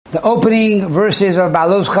The opening verses of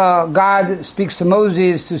Baloscha, God speaks to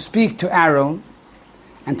Moses to speak to Aaron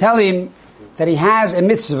and tell him that he has a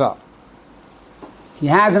mitzvah. He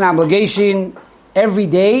has an obligation every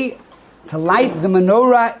day to light the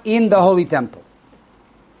menorah in the Holy Temple.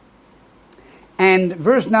 And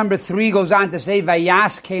verse number 3 goes on to say,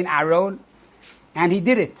 Vayas Kain Aaron, and he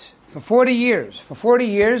did it for 40 years. For 40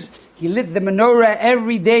 years, he lit the menorah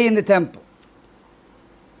every day in the temple.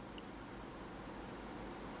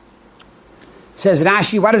 Says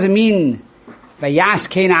Rashi, what does it mean? Vayas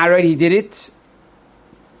Kain Aaron, he did it.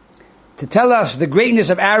 To tell us the greatness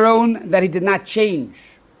of Aaron, that he did not change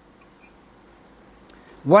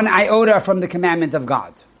one iota from the commandment of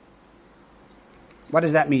God. What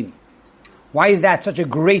does that mean? Why is that such a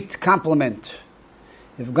great compliment?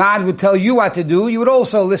 If God would tell you what to do, you would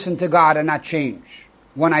also listen to God and not change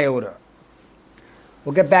one iota.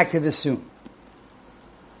 We'll get back to this soon.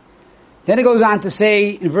 Then it goes on to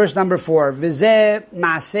say in verse number 4, V'zeh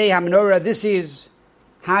ma'aseh ha-menorah, this is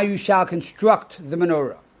how you shall construct the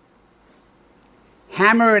menorah.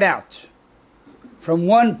 Hammer it out from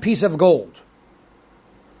one piece of gold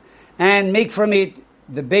and make from it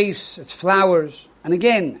the base, its flowers, and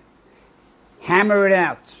again, hammer it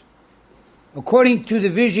out. According to the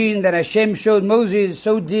vision that Hashem showed Moses,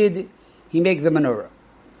 so did he make the menorah.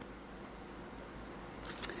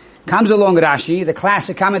 Comes along Rashi, the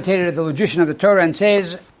classic commentator of the logician of the Torah, and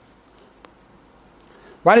says,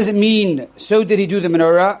 what does it mean, so did he do the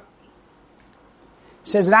menorah?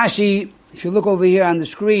 Says Rashi, if you look over here on the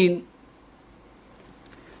screen,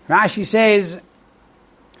 Rashi says,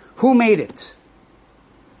 who made it?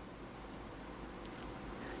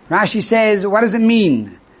 Rashi says, what does it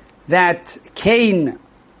mean that Cain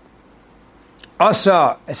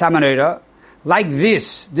asa es ha-menorah, like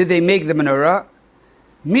this did they make the menorah?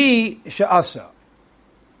 Mi she'asa,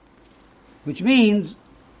 which means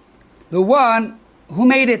the one who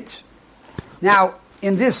made it. Now,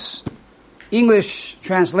 in this English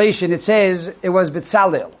translation, it says it was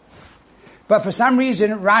Betzalel. But for some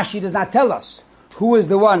reason, Rashi does not tell us who is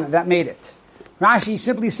the one that made it. Rashi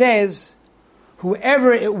simply says,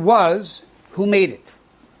 whoever it was who made it,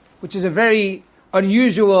 which is a very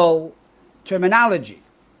unusual terminology.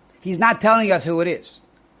 He's not telling us who it is.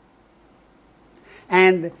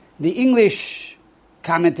 And the English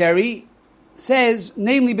commentary says,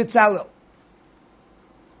 namely Betzalel.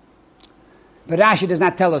 But Rashi does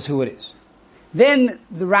not tell us who it is. Then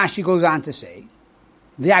the Rashi goes on to say,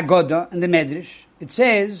 the Agoda and the Medrash, it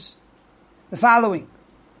says the following,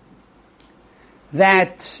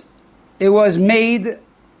 that it was made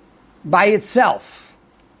by itself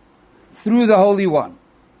through the Holy One.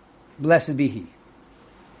 Blessed be He.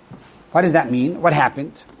 What does that mean? What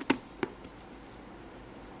happened?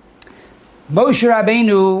 Moshe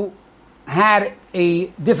Rabbeinu had a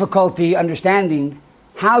difficulty understanding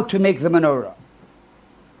how to make the menorah.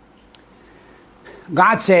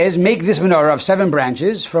 God says, make this menorah of 7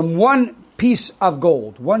 branches from one piece of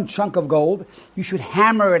gold, one chunk of gold. You should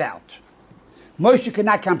hammer it out. Moshe could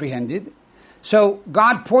not comprehend it. So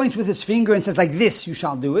God points with his finger and says, like this you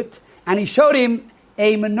shall do it. And he showed him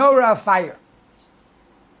a menorah of fire.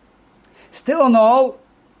 Still in all,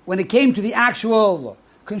 when it came to the actual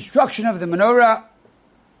construction of the menorah,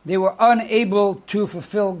 they were unable to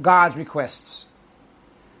fulfill God's requests.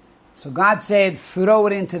 So God said, throw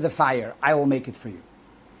it into the fire. I will make it for you.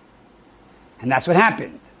 And that's what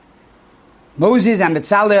happened. Moses and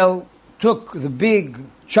Betzalel took the big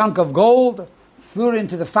chunk of gold, threw it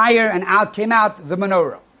into the fire, and out came out the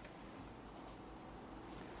menorah.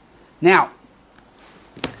 Now,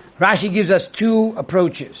 Rashi gives us 2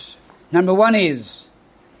 approaches. Number 1 is,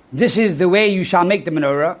 this is the way you shall make the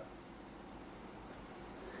menorah,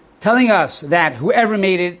 telling us that whoever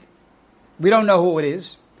made it, we don't know who it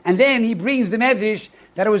is. And then he brings the medrash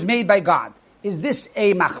that it was made by God. Is this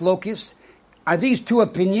a machlokis? Are these 2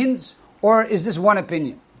 opinions, or is this one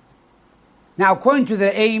opinion? Now, according to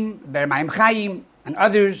the Aim, Ber Mayim Chaim, and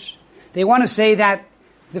others, they want to say that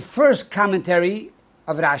the first commentary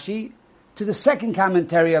of Rashi to the second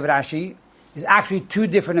commentary of Rashi is actually 2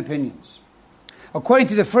 different opinions. According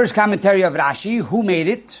to the first commentary of Rashi, who made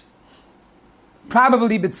it?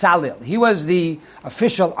 Probably Betzalel. He was the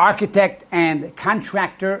official architect and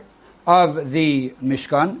contractor of the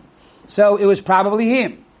Mishkan, so it was probably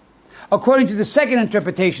him. According to the second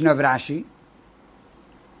interpretation of Rashi,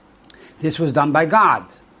 this was done by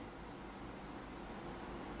God.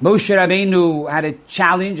 Moshe Rabbeinu had a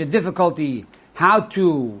challenge, a difficulty, how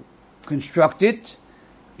to construct it.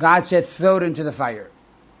 God said, throw it into the fire.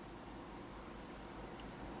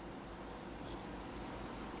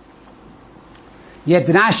 Yet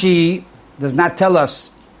Rashi does not tell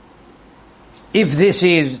us if this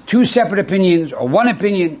is two separate opinions or one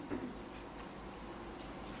opinion.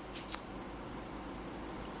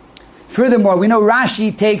 Furthermore, we know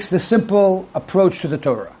Rashi takes the simple approach to the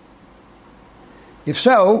Torah. If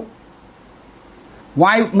so,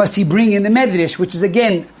 why must he bring in the Medrash, which is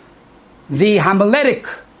again the homiletic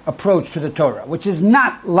approach to the Torah, which is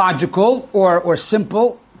not logical or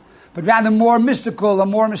simple, but rather more mystical or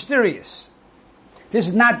more mysterious? This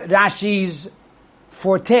is not Rashi's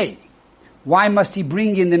forte. Why must he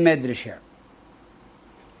bring in the Medrash here?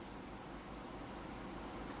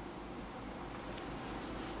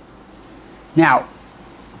 Now,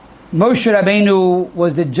 Moshe Rabbeinu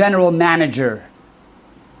was the general manager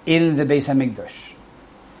in the Beis HaMikdash.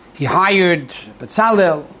 He hired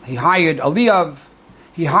Bezalel, he hired Eliyav,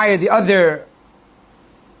 he hired the other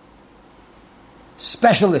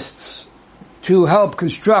specialists to help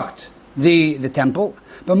construct the temple.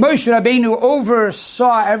 But Moshe Rabbeinu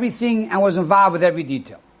oversaw everything and was involved with every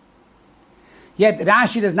detail. Yet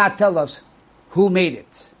Rashi does not tell us who made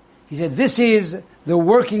it. He said, this is the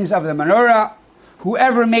workings of the menorah.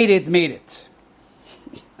 Whoever made it, made it.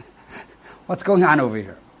 What's going on over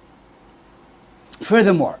here?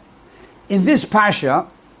 Furthermore, in this parsha,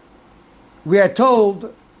 we are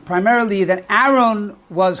told primarily that Aaron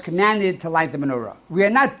was commanded to light the menorah. We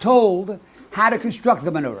are not told how to construct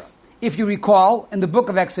the menorah. If you recall, in the book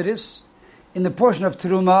of Exodus, in the portion of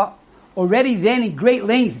Terumah, already then in great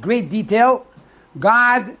length, great detail,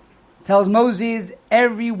 God tells Moses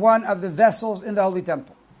every one of the vessels in the Holy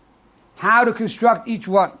Temple. How to construct each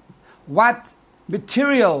one. What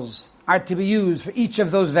materials are to be used for each of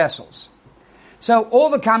those vessels. So all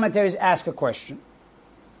the commentaries ask a question.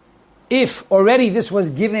 If already this was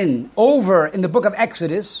given over in the book of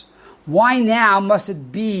Exodus, why now must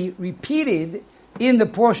it be repeated in the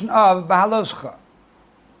portion of Bahaloscha?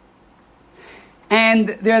 And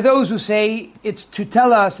there are those who say it's to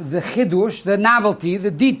tell us the chidush, the novelty,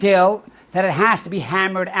 the detail, that it has to be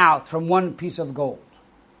hammered out from one piece of gold.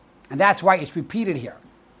 And that's why it's repeated here.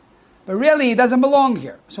 But really, it doesn't belong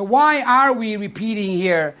here. So why are we repeating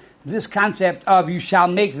here this concept of you shall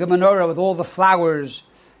make the menorah with all the flowers,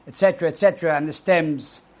 etc., and the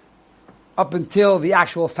stems up until the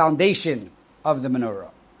actual foundation of the menorah?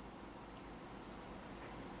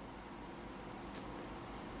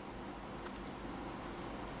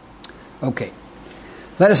 Okay,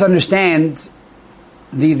 let us understand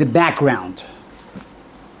the background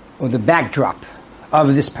or the backdrop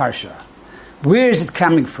of this parsha. Where is it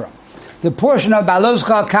coming from? The portion of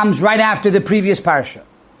Baloscha comes right after the previous parsha.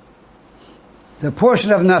 The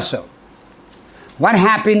portion of Naso. What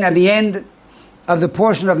happened at the end of the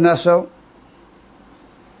portion of Naso?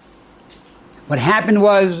 What happened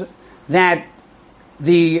was that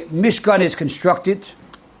the Mishkan is constructed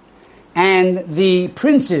and the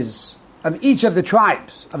princes of each of the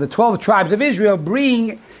tribes, of the 12 tribes of Israel,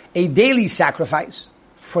 bring a daily sacrifice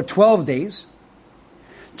for 12 days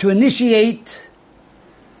to initiate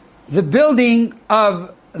the building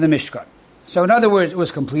of the Mishkan. So in other words, it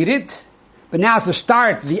was completed, but now to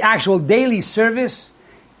start the actual daily service,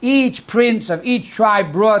 each prince of each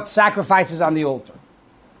tribe brought sacrifices on the altar.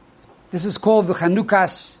 This is called the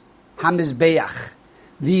Chanukas HaMizbeach,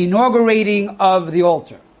 the inaugurating of the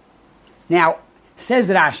altar. Now, says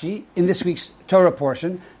Rashi, in this week's Torah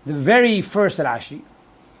portion, the very first Rashi,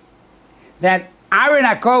 that Aaron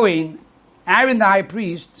HaKohen, Aaron the high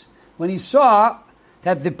priest, when he saw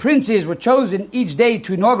that the princes were chosen each day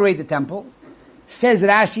to inaugurate the temple, says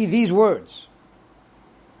Rashi these words.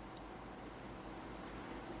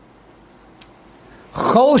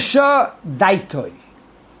 Cholsha daitoi.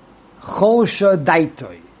 Cholsha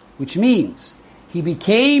daitoi. Which means he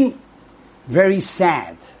became very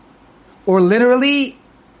sad. Or literally,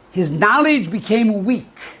 his knowledge became weak.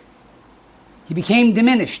 He became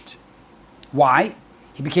diminished. Why?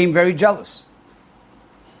 He became very jealous.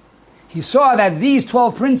 He saw that these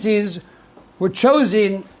 12 princes were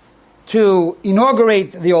chosen to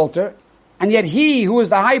inaugurate the altar, and yet he, who was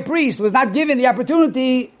the high priest, was not given the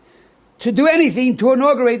opportunity to do anything to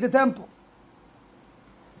inaugurate the temple.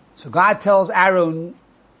 So God tells Aaron,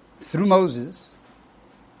 through Moses,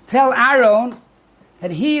 tell Aaron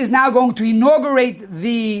that he is now going to inaugurate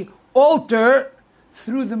the altar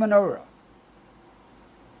through the menorah.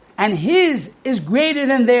 And his is greater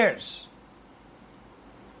than theirs.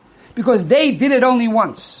 Because they did it only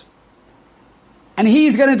once. And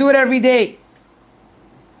he's going to do it every day.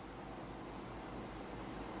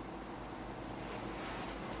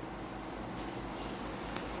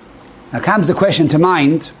 Now comes the question to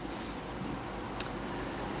mind.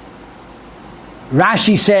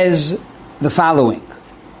 Rashi says the following.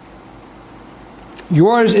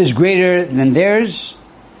 yours is greater than theirs,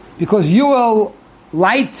 because you will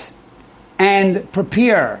light and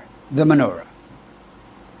prepare the menorah.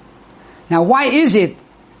 Now, why is it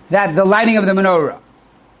that the lighting of the menorah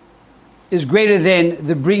is greater than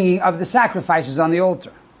the bringing of the sacrifices on the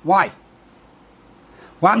altar? Why?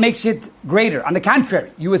 What makes it greater? On the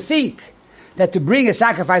contrary, you would think that to bring a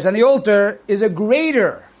sacrifice on the altar is a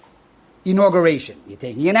greater inauguration. You're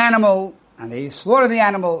taking an animal, and they slaughter the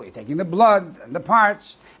animal, you're taking the blood and the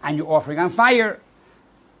parts, and you're offering on fire.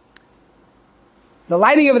 The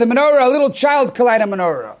lighting of the menorah, a little child can light a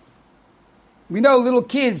menorah. We know little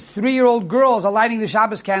kids, 3-year-old girls are lighting the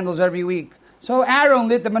Shabbos candles every week. So Aaron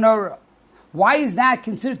lit the menorah. Why is that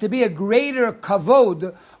considered to be a greater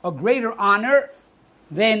kavod, a greater honor,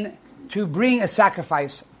 than to bring a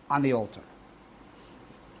sacrifice on the altar?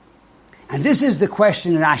 And this is the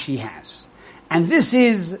question Rashi has. And this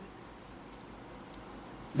is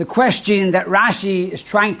the question that Rashi is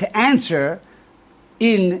trying to answer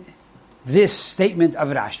in this statement of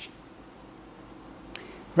Rashi.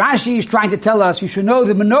 Rashi is trying to tell us you should know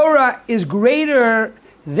the menorah is greater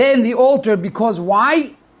than the altar because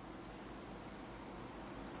why?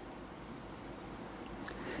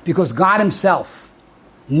 Because God Himself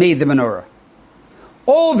made the menorah.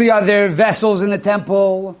 All the other vessels in the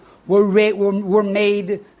temple were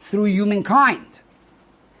made through humankind.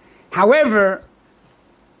 However,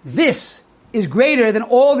 this is greater than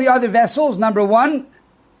all the other vessels, number one,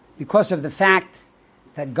 because of the fact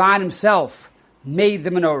that God Himself made the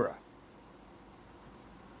menorah.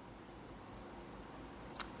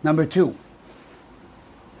 Number two,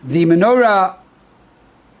 the menorah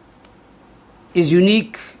is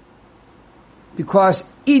unique because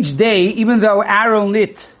each day, even though Aaron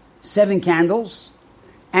lit 7 candles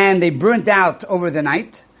and they burnt out over the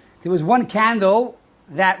night, there was one candle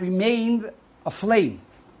that remained aflame.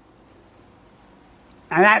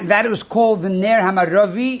 And that was called the Ner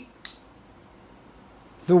Hamaravi,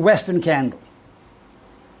 the western candle.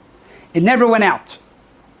 It never went out.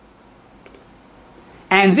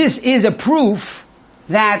 And this is a proof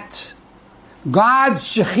that God's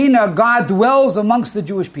Shekhinah, God dwells amongst the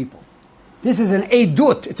Jewish people. This is an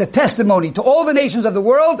edut, it's a testimony to all the nations of the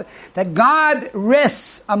world that God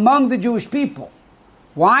rests among the Jewish people.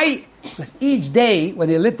 Why? Because each day when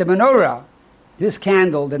they lit the menorah, this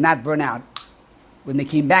candle did not burn out. When they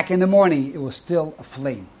came back in the morning, it was still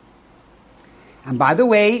aflame. And by the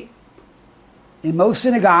way, in most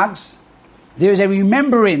synagogues, there's a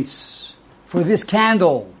remembrance for this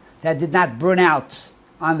candle that did not burn out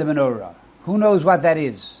on the menorah. Who knows what that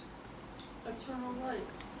is? Eternal light.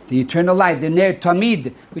 The eternal light, the Ner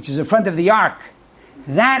Tamid, which is in front of the ark.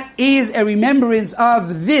 That is a remembrance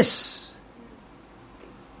of this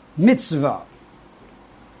mitzvah,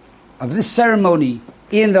 of this ceremony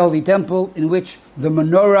in the Holy Temple in which the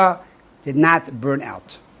menorah did not burn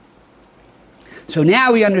out. So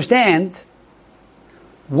now we understand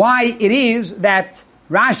why it is that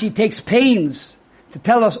Rashi takes pains to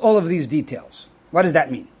tell us all of these details. What does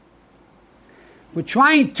that mean? We're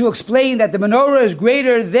trying to explain that the menorah is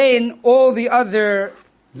greater than all the other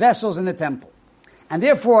vessels in the temple. And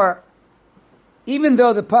therefore, even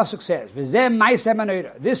though the pasuk says, "V'zeh ma'aseh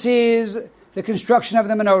menorah," this is the construction of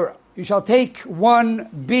the menorah. You shall take one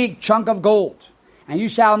big chunk of gold, and you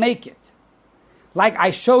shall make it. Like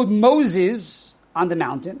I showed Moses on the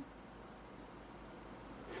mountain,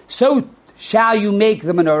 so shall you make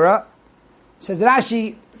the menorah. Says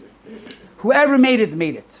Rashi, whoever made it,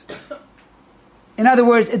 made it. In other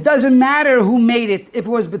words, it doesn't matter who made it, if it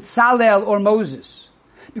was Bezalel or Moses,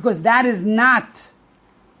 because that is not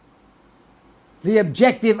the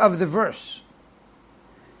objective of the verse.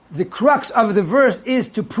 The crux of the verse is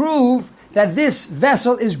to prove that this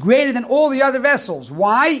vessel is greater than all the other vessels.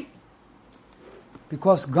 Why?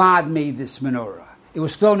 Because God made this menorah. It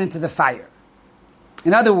was thrown into the fire.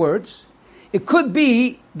 In other words, it could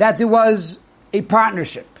be that there was a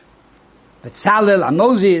partnership. Bezalel and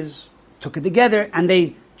Moses took it together and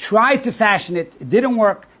they tried to fashion it. It didn't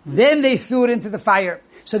work. Then they threw it into the fire.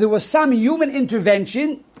 So there was some human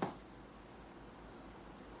intervention.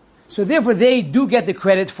 So therefore they do get the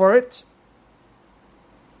credit for it.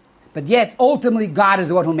 But yet ultimately God is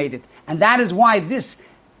the one who made it. And that is why this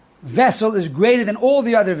vessel is greater than all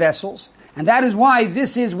the other vessels. And that is why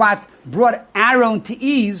this is what brought Aaron to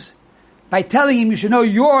ease by telling him, you should know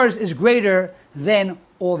yours is greater than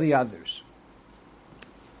all the others.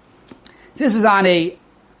 This is on a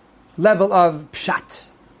level of pshat,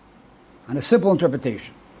 on a simple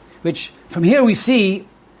interpretation, which from here we see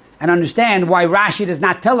and understand why Rashi does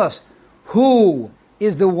not tell us who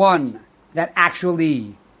is the one that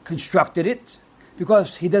actually constructed it,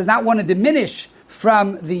 because he does not want to diminish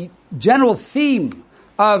from the general theme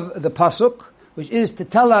of the pasuk, which is to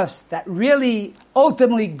tell us that really,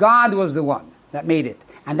 ultimately, God was the one that made it.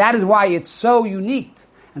 And that is why it's so unique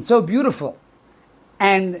and so beautiful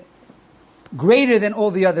and greater than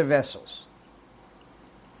all the other vessels.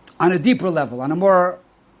 On a deeper level, on a more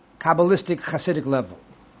Kabbalistic, Hasidic level.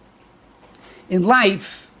 In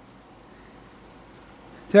life,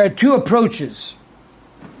 there are two approaches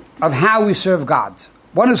of how we serve God.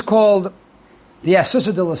 One is called the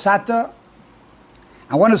Asusa de Lasata,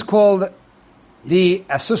 and one is called the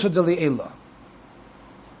Asusa de Le'ela.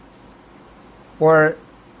 Or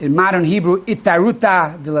in modern Hebrew,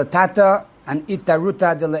 Itaruta de Latata and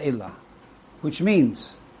Itaruta de Le'ela, which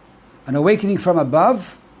means an awakening from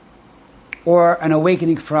above or an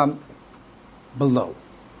awakening from below.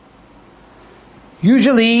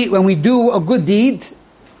 Usually, when we do a good deed,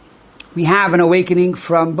 we have an awakening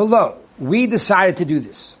from below. We decided to do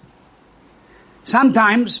this.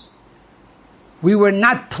 Sometimes, we were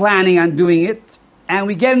not planning on doing it, and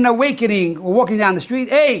we get an awakening. We're walking down the street.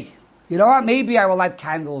 Hey, you know what? Maybe I will light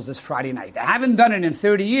candles this Friday night. I haven't done it in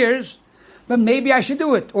 30 years, but maybe I should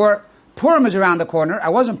do it. Or Purim is around the corner. I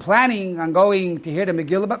wasn't planning on going to hear the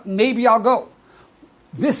Megillah, but maybe I'll go.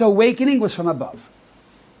 This awakening was from above.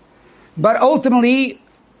 But ultimately,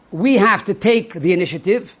 we have to take the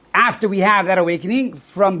initiative after we have that awakening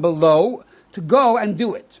from below to go and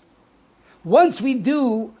do it. Once we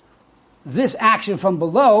do this action from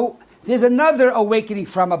below, there's another awakening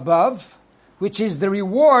from above, which is the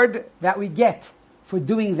reward that we get for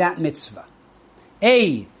doing that mitzvah.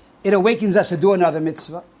 It awakens us to do another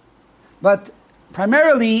mitzvah. But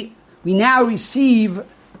primarily, we now receive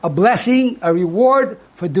a blessing, a reward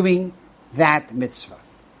for doing that mitzvah.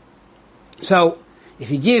 So, if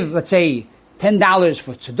you give, let's say, $10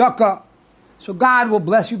 for tzedakah, so God will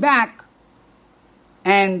bless you back,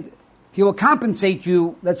 and He will compensate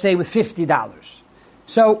you, let's say, with $50.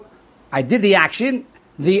 So, I did the action,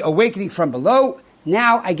 the awakening from below,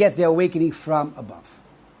 now I get the awakening from above.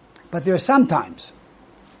 But there are some times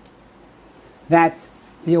that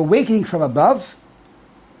the awakening from above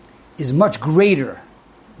is much greater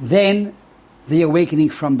than the awakening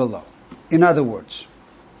from below. In other words,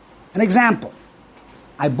 an example.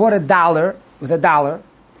 I bought with a dollar,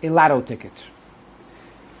 a lotto ticket.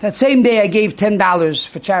 That same day I gave $10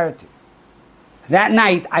 for charity. That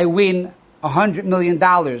night I win $100 million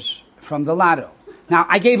from the lotto. Now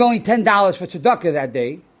I gave only $10 for tzedakah that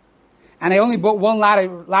day, and I only bought one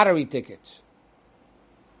lottery ticket.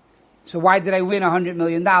 So why did I win $100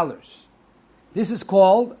 million? This is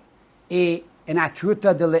called an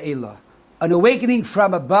atruta de le'ela, an awakening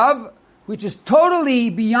from above, which is totally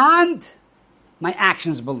beyond my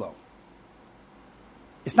actions below.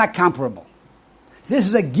 It's not comparable. This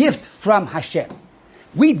is a gift from Hashem.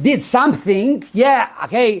 We did something,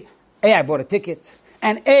 A, I bought a ticket,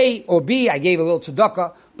 and A or B, I gave a little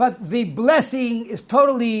tzedakah, but the blessing is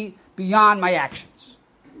totally beyond my actions.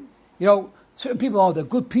 You know, certain people, they're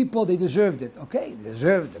good people, they deserved it. Okay, they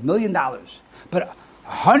deserved $1 million. But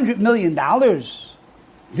 $100 million,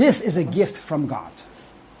 this is a gift from God.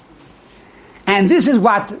 And this is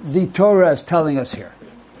what the Torah is telling us here.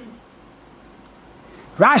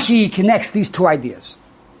 Rashi connects these two ideas.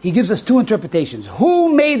 He gives us two interpretations.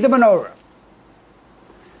 Who made the menorah?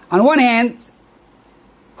 On one hand,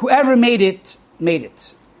 whoever made it, made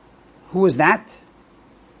it. Who was that?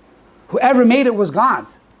 Whoever made it was God.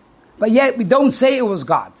 But yet we don't say it was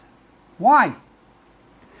God. Why?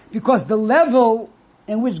 Because the level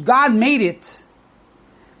in which God made it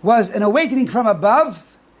was an awakening from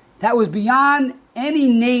above that was beyond any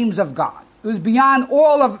names of God. It was beyond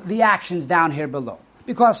all of the actions down here below.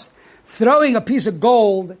 Because throwing a piece of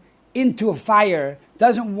gold into a fire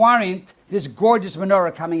doesn't warrant this gorgeous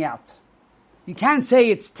menorah coming out. You can't say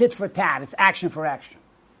it's tit for tat, it's action for action.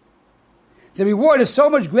 The reward is so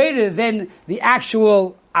much greater than the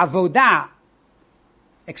actual avodah,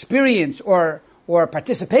 experience or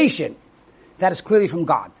participation that is clearly from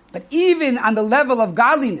God. But even on the level of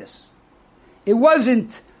godliness, it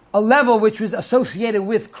wasn't a level which was associated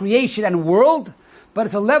with creation and world, but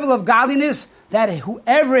it's a level of godliness that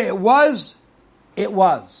whoever it was,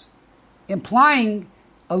 implying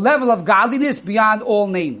a level of godliness beyond all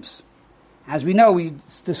names. As we know, we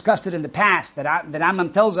discussed it in the past, that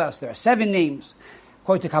Rambam tells us there are 7 names.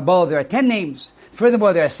 According to Kabbalah, there are 10 names.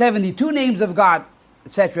 Furthermore, there are 72 names of God,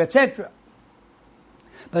 etc., etc.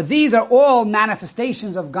 But these are all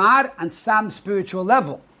manifestations of God on some spiritual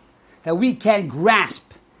level that we can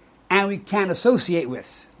grasp and we can associate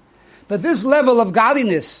with. But this level of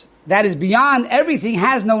godliness that is beyond everything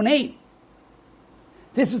has no name.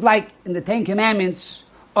 This is like in the 10 Commandments,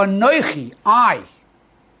 Anoichi, I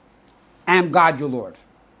am God your Lord.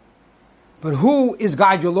 But who is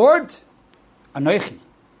God your Lord? Anoichi.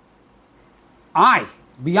 I,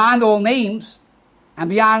 beyond all names and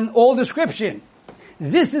beyond all description.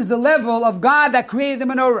 This is the level of God that created the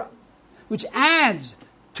menorah, which adds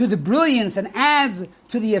to the brilliance and adds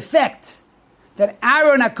to the effect that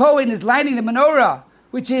Aaron HaKohen is lighting the menorah,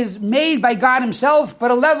 which is made by God himself, but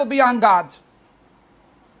a level beyond God.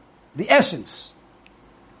 The essence.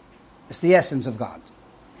 It's the essence of God.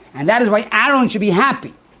 And that is why Aaron should be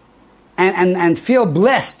happy and feel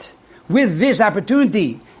blessed with this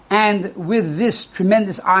opportunity and with this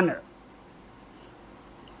tremendous honor.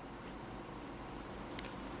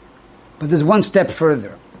 But there's one step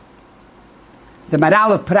further. The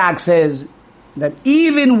Maharal of Prague says that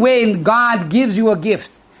even when God gives you a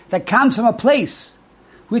gift that comes from a place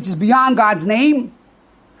which is beyond God's name,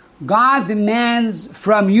 God demands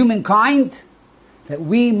from humankind that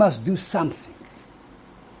we must do something.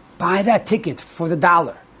 Buy that ticket for the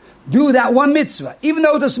 $1. Do that one mitzvah, even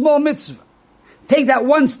though it's a small mitzvah. Take that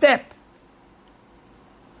one step.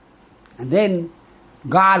 And then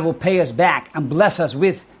God will pay us back and bless us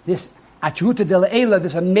with this Atruta de Le'ela,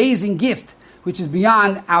 this amazing gift, which is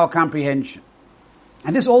beyond our comprehension.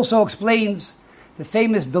 And this also explains the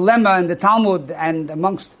famous dilemma in the Talmud and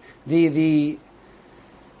amongst the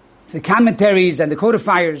commentaries and the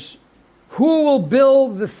codifiers. Who will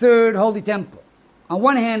build the third holy temple? On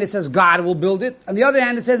one hand it says God will build it. On the other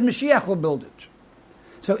hand it says Mashiach will build it.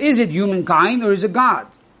 So is it humankind or is it God?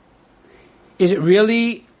 Is it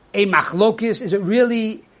really a machlokis? Is it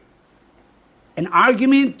really an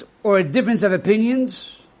argument or a difference of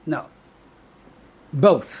opinions? No.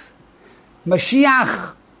 Both.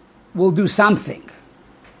 Mashiach will do something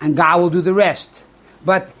and God will do the rest.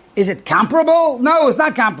 But is it comparable? No, it's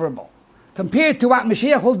not comparable. Compared to what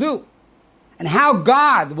Mashiach will do and how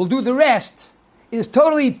God will do the rest is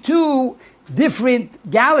totally two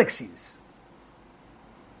different galaxies.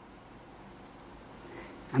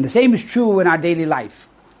 And the same is true in our daily life.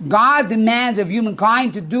 God demands of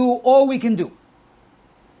humankind to do all we can do.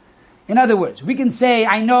 In other words, we can say,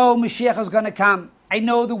 I know Mashiach is going to come. I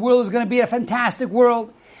know the world is going to be a fantastic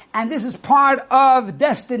world. And this is part of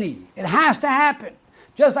destiny. It has to happen.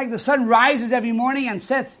 Just like the sun rises every morning and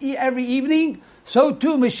sets every evening, so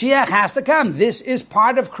too Mashiach has to come. This is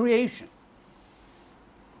part of creation.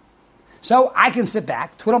 So I can sit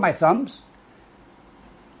back, twiddle my thumbs,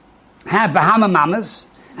 have Bahama Mamas,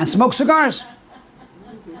 and smoke cigars.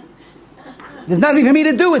 There's nothing for me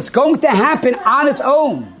to do. It's going to happen on its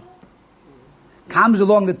own. Comes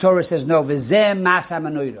along the Torah, says no. V'zeh masa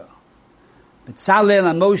manoira.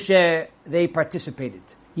 B'tzalel and Moshe, they participated.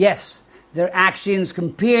 Yes, their actions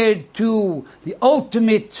compared to the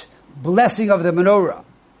ultimate blessing of the menorah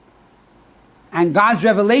and God's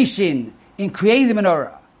revelation in creating the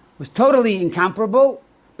menorah was totally incomparable,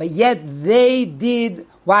 but yet they did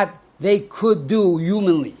what they could do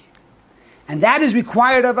humanly. And that is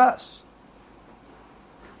required of us.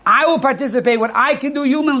 I will participate what I can do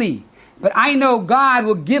humanly, but I know God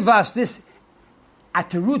will give us this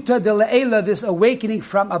Ateruta de Le'ela, this awakening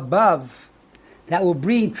from above that will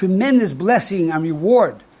bring tremendous blessing and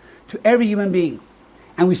reward to every human being.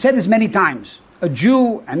 And we said this many times. A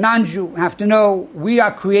Jew and non-Jew have to know we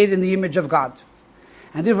are created in the image of God.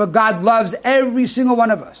 And therefore God loves every single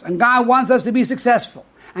one of us. And God wants us to be successful.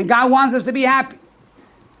 And God wants us to be happy.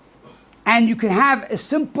 And you can have a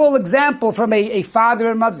simple example from a father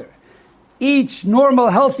and mother. Each normal,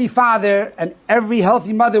 healthy father and every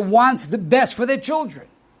healthy mother wants the best for their children.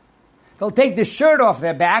 They'll take the shirt off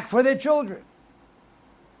their back for their children.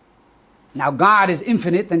 Now God is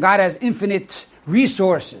infinite and God has infinite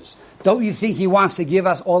resources. Don't you think He wants to give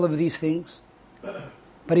us all of these things?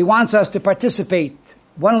 But He wants us to participate,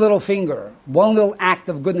 one little finger, one little act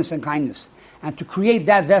of goodness and kindness, and to create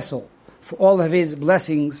that vessel for all of His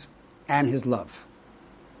blessings and His love.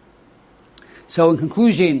 So in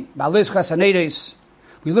conclusion,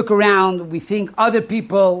 we look around, we think other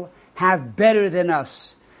people have better than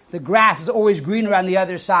us. The grass is always greener on the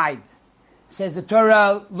other side. Says the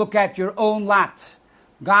Torah, look at your own lot.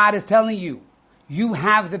 God is telling you, you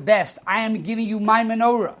have the best. I am giving you my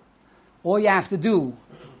menorah. All you have to do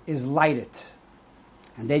is light it.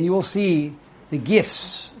 And then you will see the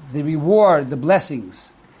gifts, the reward, the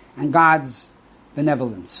blessings, and God's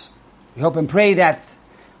benevolence. We hope and pray that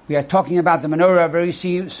we are talking about the menorah very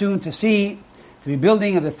soon to see the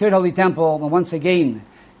rebuilding of the third holy temple. And once again,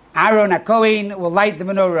 Aaron HaKohen will light the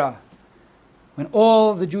menorah when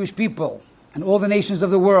all the Jewish people and all the nations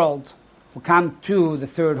of the world will come to the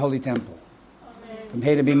third holy temple. Amen. From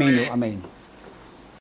here to be Amen.